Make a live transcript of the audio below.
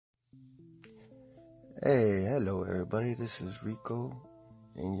Hey, hello everybody, this is Rico,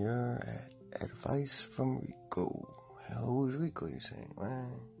 and you're at Advice from Rico. Who's Rico, you saying?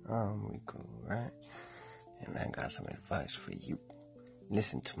 Well, I'm Rico, right? And I got some advice for you.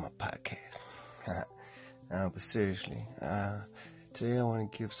 Listen to my podcast. But seriously, today I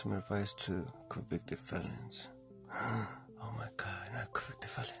want to give some advice to convicted felons. Oh my God, not convicted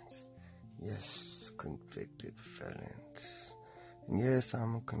felons. Yes, convicted felons. And yes,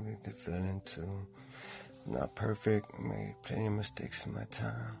 I'm a convicted felon too. I'm not perfect, made plenty of mistakes in my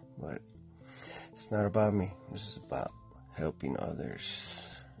time, but it's not about me. This is about helping others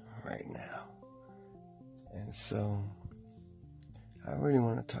right now. And so, I really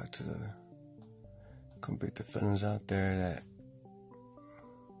want to talk to the convicted felons out there that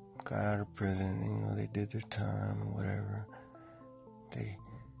got out of prison, they did their time or whatever. They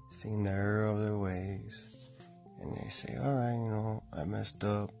seen the error of their ways, and they say, alright, I messed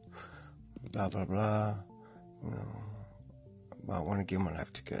up, blah, blah, blah. I want to get my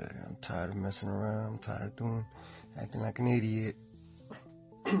life together. I'm tired of messing around. I'm tired of acting like an idiot,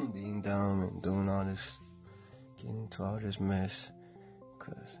 being dumb and doing all this, getting into all this mess.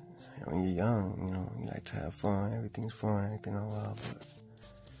 Because when you're young, you like to have fun. Everything's fun, acting all wild. But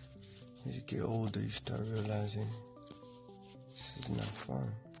as you get older, you start realizing this is not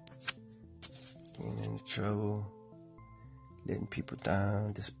fun. Getting into trouble, letting people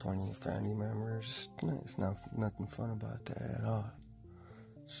down, disappointing your family members. It's nothing fun about that at all.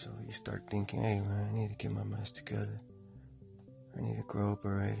 So you start thinking, hey man, I need to get my mess together. I need to grow up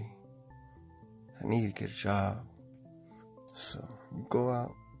already. I need to get a job. So you go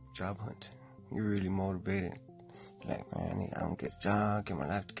out job hunting. You're really motivated. You're like, man, I'm gonna get a job, get my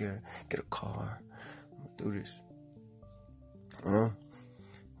life together, get a car. I'm gonna do this.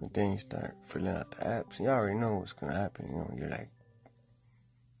 But then you start filling out the apps. You already know what's gonna happen. You're like,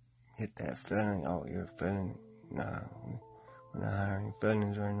 hit that felon. Oh, you're a felon. Nah, we're not hiring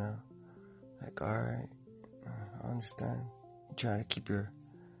felons right now. Like, alright, I understand. You try to keep your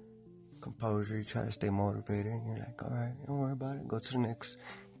composure. You try to stay motivated. And you're like, alright, don't worry about it. Go to the next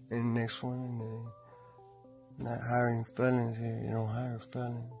one. And then, not hiring felons here. You don't hire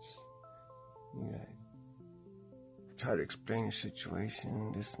felons. You like, try to explain the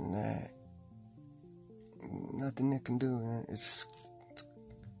situation, this and that. Nothing they can do. It's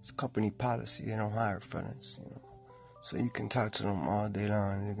company policy. They don't hire felons, So you can talk to them all day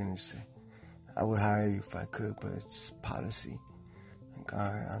long and they're going to say, I would hire you if I could, but it's policy. Like,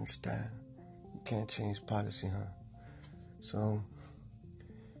 alright, I understand. You can't change policy, huh? So,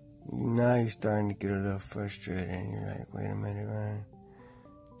 now you're starting to get a little frustrated and you're like, wait a minute, man.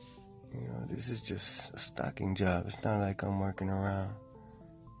 This is just a stocking job. It's not like I'm working around,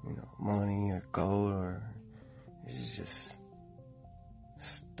 money or gold, or this is just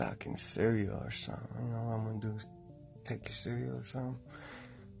stocking cereal or something. What I'm gonna do is take your cereal or something.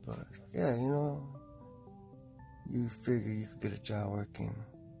 But yeah, you figure you could get a job working,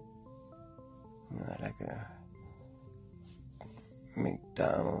 like a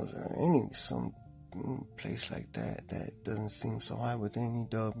McDonald's or some place like that doesn't seem so high, but then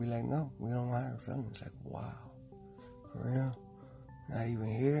they'll be like, no, we don't hire felons. Like, wow, for real? Not even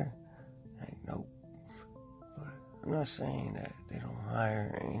here? Like, nope. But I'm not saying that they don't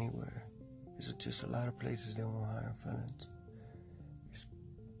hire anywhere. There's just a lot of places they won't hire felons,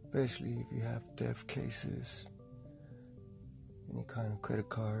 especially if you have theft cases, any kind of credit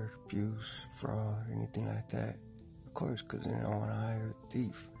card abuse, fraud, anything like that. Of course, because they don't want to hire a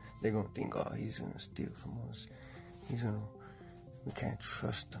thief. They're going to think, oh, he's going to steal from us. We can't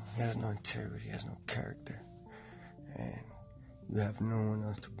trust him. He has no integrity, he has no character. And you have no one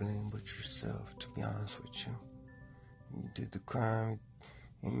else to blame but yourself, to be honest with you. You did the crime,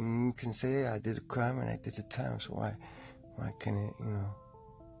 and you can say, I did the crime and I did the time, so why can't it,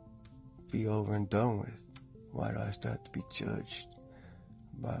 be over and done with? Why do I start to be judged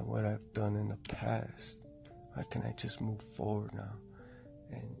by what I've done in the past? Why can't I just move forward now?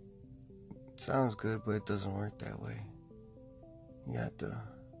 And it sounds good, but it doesn't work that way. You have to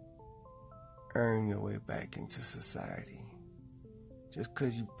earn your way back into society. Just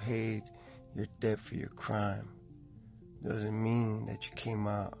because you paid your debt for your crime doesn't mean that you came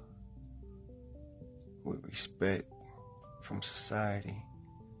out with respect from society.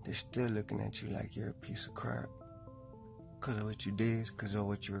 They're still looking at you like you're a piece of crap because of what you did, because of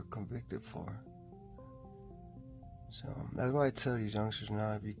what you were convicted for. So that's why I tell these youngsters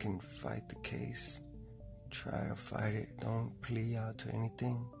now, if you can fight the case, try to fight it. Don't plea out to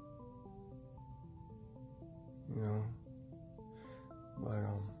anything.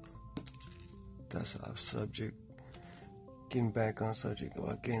 But that's off subject. getting back on subject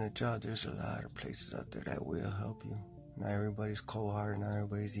about getting a job, there's a lot of places out there that will help you. Not everybody's cold-hearted, not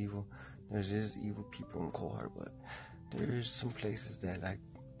everybody's evil. There's just evil people in cold-hearted, but there's some places that like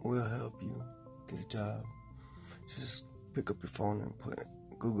will help you get a job. Just pick up your phone and put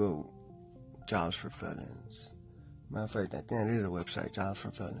Google jobs for felons. Matter of fact, I think that is a website,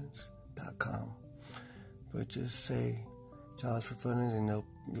 jobsforfelons.com. But just say jobs for felons and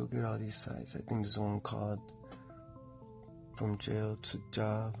you'll get all these sites. I think there's one called From Jail to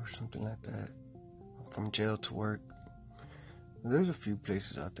Job or something like that. From Jail to Work. There's a few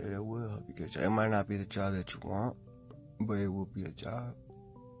places out there that will help you get a job. It might not be the job that you want, but it will be a job.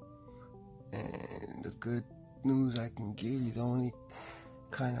 And the good news I can give you, the only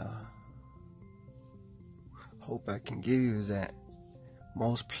kind of hope I can give you is that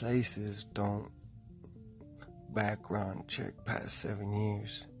most places don't background check past 7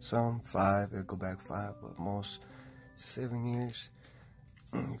 years. Some 5, they'll go back 5, but most 7 years.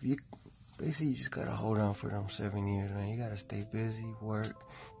 Basically, you just gotta hold on for them 7 years, man. You gotta stay busy, work,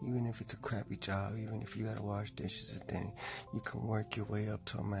 even if it's a crappy job, even if you gotta wash dishes, then you can work your way up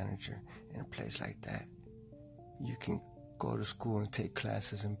to a manager in a place like that. You can go to school and take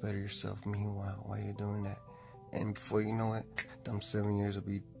classes and better yourself meanwhile while you're doing that. And before you know it, them 7 years will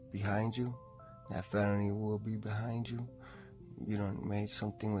be behind you. That felony will be behind you. You done made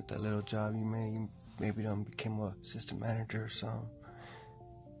something with that little job you made. You maybe done became a assistant manager or something.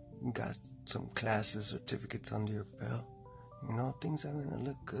 You got some classes, certificates under your belt. You know, things are gonna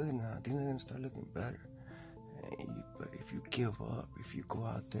look good now. Things are gonna start looking better. But if you give up, if you go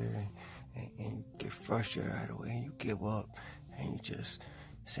out there and you get frustrated right away, and you give up, and you just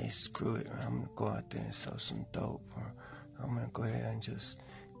say, screw it, I'm gonna go out there and sell some dope, or I'm gonna go ahead and just,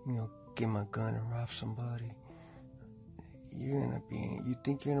 get my gun and rob somebody, you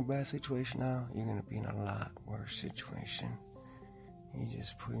think you're in a bad situation now, you're gonna be in a lot worse situation. You're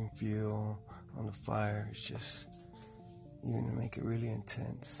just putting fuel on the fire. It's just, you're gonna make it really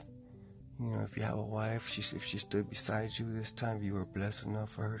intense. If you have a wife, if she stood beside you this time, if you were blessed enough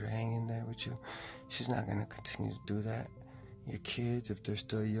for her to hang in there with you, she's not gonna continue to do that. Your kids, if they're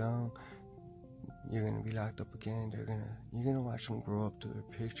still young, you're gonna be locked up again. You're gonna watch them grow up through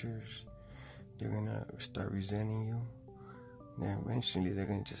their pictures. They're gonna start resenting you. Then eventually they're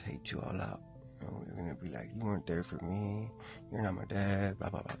gonna just hate you all out. They're gonna be like, you weren't there for me, you're not my dad, blah,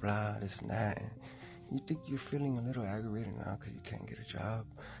 blah, blah, blah, this and that. And you think you're feeling a little aggravated now because you can't get a job.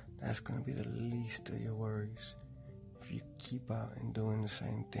 That's gonna be the least of your worries. If you keep out and doing the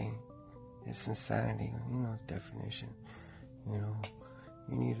same thing, it's insanity, the definition.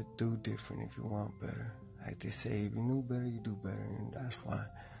 You need to do different if you want better. Like they say, if you knew better, you do better. And that's why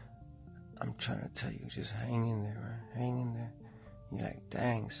I'm trying to tell you, just hang in there, man. Hang in there. You're like,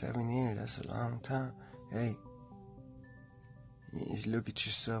 dang, 7 years, that's a long time. Hey, you just look at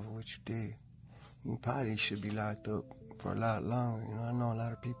yourself and what you did. You probably should be locked up for a lot longer. I know a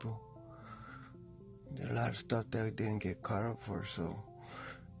lot of people did a lot of stuff that we didn't get caught up for, so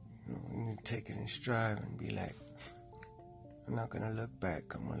we need to take it in stride and be like, I'm not gonna look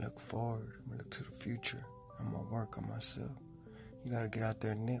back, I'm gonna look forward, I'm gonna look to the future, I'm gonna work on myself. You gotta get out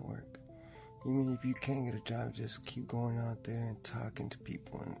there and network. Even if you can't get a job, just keep going out there and talking to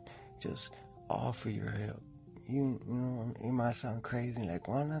people and just offer your help. It might sound crazy, like,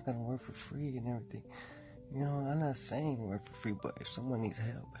 well, I'm not gonna work for free and everything. I'm not saying work for free, but if someone needs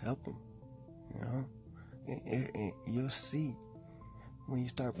help them. You'll see when you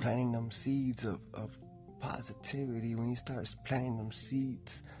start planting them seeds of positivity, when you start planting them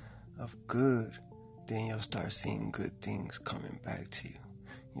seeds of good, then you'll start seeing good things coming back to you.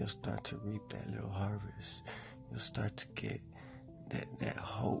 You'll start to reap that little harvest. You'll start to get that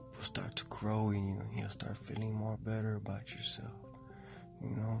hope will start to grow in you, and you'll start feeling more better about yourself.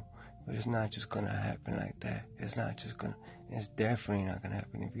 But it's not just gonna happen like that. It's definitely not gonna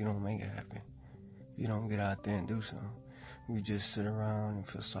happen if you don't make it happen. If you don't get out there and do something. You just sit around and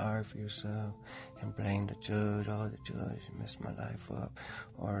feel sorry for yourself and blame the judge. Oh, the judge messed my life up.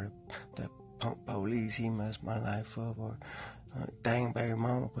 Or the punk police, he messed my life up. Or dang, baby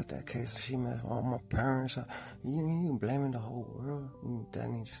mama put that case, she messed all my parents up. You blaming the whole world. That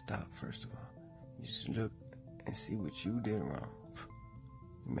needs to stop, first of all. You just look and see what you did wrong.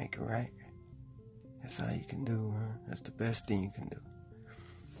 Make it right. That's all you can do, man. That's the best thing you can do.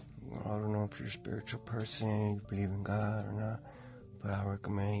 I don't know if you're a spiritual person, you believe in God or not, but I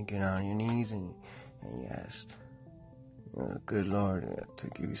recommend you get on your knees and you ask the good Lord to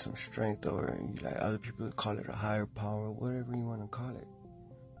give you some strength, or like other people call it a higher power, whatever you want to call it.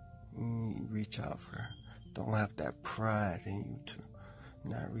 You reach out for her. Don't have that pride in you to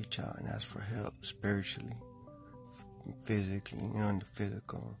not reach out and ask for help spiritually. physically, in the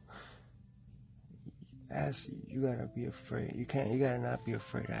physical. You gotta be afraid. You gotta not be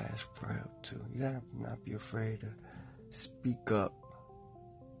afraid to ask for help too. You gotta not be afraid to speak up.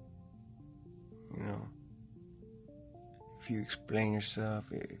 If you explain yourself,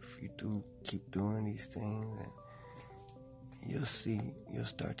 if you do keep doing these things, you'll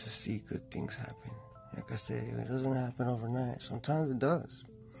start to see good things happen. Like I said, it doesn't happen overnight. Sometimes it does.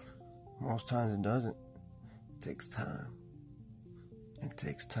 Most times it doesn't. It takes time. It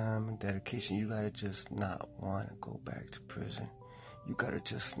takes time and dedication. You gotta just not want to go back to prison. You gotta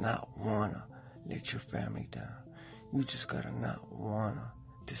just not want to let your family down. You just gotta not want to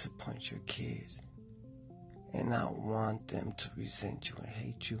disappoint your kids. And not want them to resent you and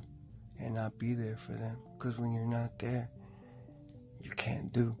hate you. And not be there for them. Because when you're not there, you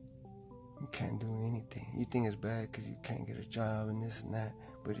can't do anything. You think it's bad because you can't get a job and this and that.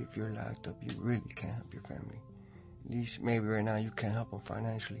 But if you're locked up, you really can't help your family. At least maybe right now you can't help them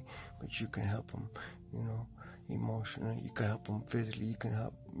financially, but you can help them, emotionally. You can help them physically. You can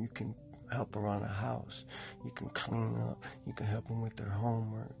help around the house. You can clean up. You can help them with their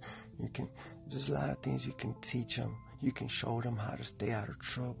homework. There's a lot of things you can teach them. You can show them how to stay out of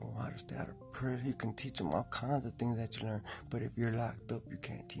trouble, how to stay out of prison. You can teach them all kinds of things that you learn. But if you're locked up, you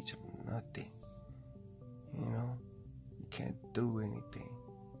can't teach them nothing. You can't do anything.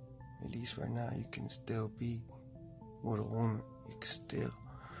 At least right now, you can still be with a woman. You can still,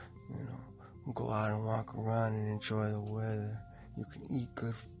 go out and walk around and enjoy the weather. You can eat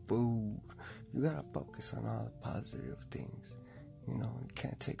good food. You gotta focus on all the positive things. You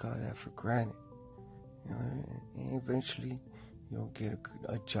can't take all that for granted. And eventually you'll get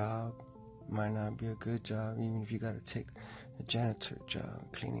a job. Might not be a good job, even if you gotta take a janitor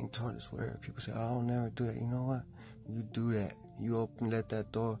job, cleaning toilets, whatever. People say, I'll never do that. You know what? You do that. You let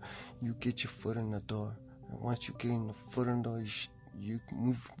that door, you get your foot in the door. And once you get in the foot in the door,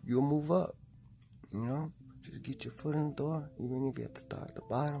 you'll move up. Just get your foot in the door, even if you have to start at the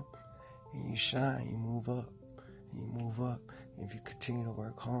bottom. And you shine, you move up. You move up. If you continue to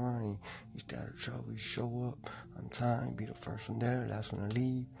work hard and you stay out of trouble, you show up on time, be the first one there, last one to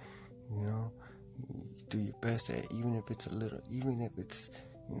leave. You do your best at it, even if it's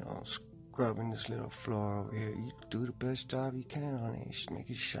scrubbing this little floor over here. You do the best job you can on it. Just make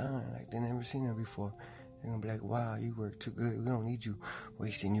it shine like they never seen it before. They're gonna be like, wow, you work too good. We don't need you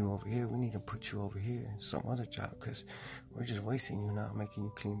wasting you over here. We need to put you over here in some other job because we're just wasting you now, making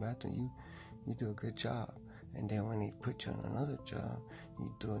you clean bathroom. You do a good job. And then when they put you on another job,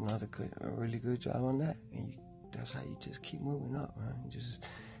 you do a really good job on that. And that's how you just keep moving up, man. You just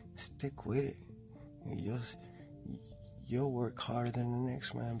stick with it. You'll work harder than the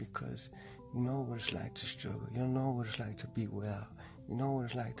next man because you know what it's like to struggle. You know what it's like to be without. You know what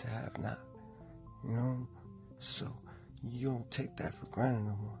it's like to have not. So you don't take that for granted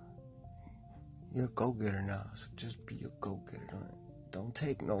no more. You're a go-getter now, so just be a go-getter. Don't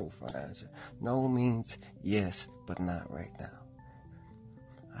take no for an answer. No means yes, but not right now.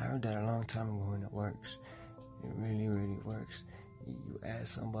 I heard that a long time ago and it works. It really, really works. You ask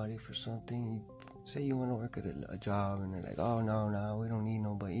somebody for something, you say you want to work at a job and they're like, oh, no, we don't need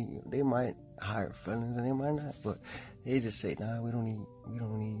nobody. They might hire felons and they might not, but they just say, nah, we don't need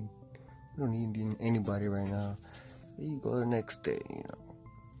anybody right now. You go the next day,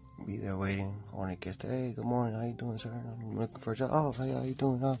 be there waiting. When it gets there, hey, good morning, how you doing, sir? I'm looking for a job. Oh, hey, how you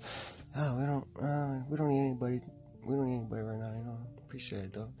doing? We don't need anybody. We don't need anybody right now, Appreciate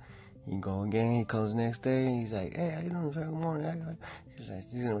it, though. He go again. He comes the next day. And he's like, hey, how you doing, sir? Good morning. He's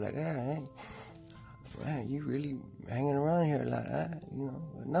gonna be like, hey, man, you really hanging around here a lot,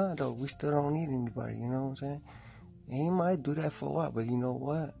 But nah, though, we still don't need anybody. You know what I'm saying? And he might do that for a while, but you know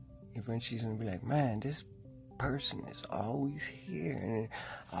what? Eventually, he's gonna be like, man, this person is always here, and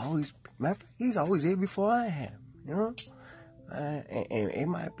he's always here before I am, and it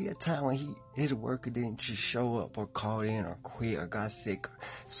might be a time when his worker didn't just show up or called in or quit or got sick or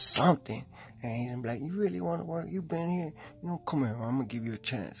something, and he's gonna be like, you really want to work? You been here, come here, I'm gonna give you a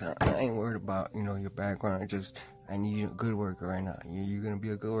chance. I ain't worried about your background. I need a good worker right now. You're gonna be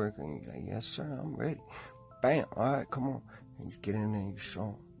a good worker, and you're like, yes sir, I'm ready. Bam, all right, come on, and you get in there and you show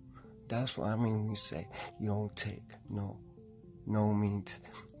him. That's what I mean when you say you don't take no. No means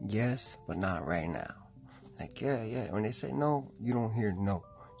yes, but not right now. Like, yeah. When they say no, you don't hear no.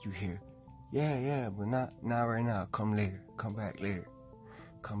 You hear, yeah, but not right now. Come later. Come back later.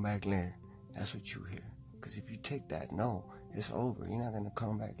 Come back later. That's what you hear. Because if you take that no, it's over. You're not going to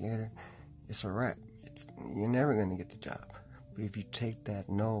come back later. It's a wrap. You're never going to get the job. But if you take that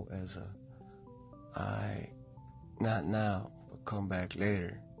no as not now, but come back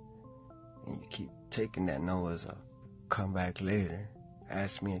later, and you keep taking that no as come back later,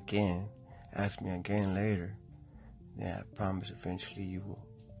 ask me again later, then I promise eventually you will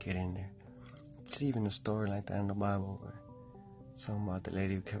get in there. It's even a story like that in the Bible where something about the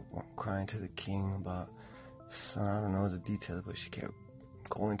lady who kept crying to the king about, son, I don't know the details, but she kept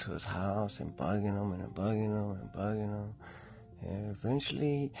going to his house and bugging him and bugging him and bugging him. And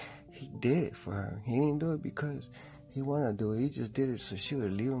eventually he did it for her. He didn't do it because he wanted to do it. He just did it so she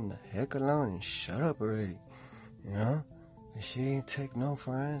would leave him the heck alone and shut up already. You know? And she didn't take no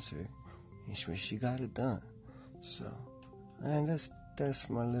for an answer. And she got it done. So, man, that's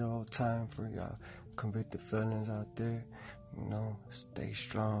my little time for y'all convicted felons out there. You know, stay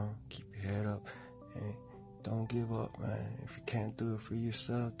strong, keep your head up, and don't give up, man. If you can't do it for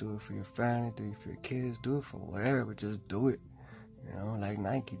yourself, do it for your family, do it for your kids, do it for whatever, but just do it. You know, like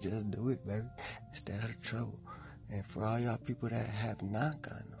Nike, just do it, baby. Stay out of trouble. And for all y'all people that have not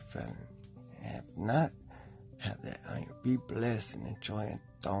gotten a felon, and have not have that on you, be blessed and enjoy it.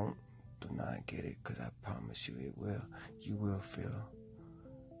 Do not get it, because I promise you it will. You will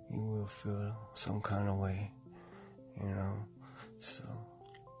feel some kind of way, you know. So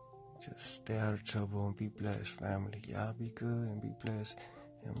just stay out of trouble and be blessed, family. Y'all be good and be blessed,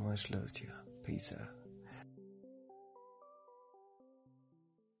 and much love to y'all. Peace out.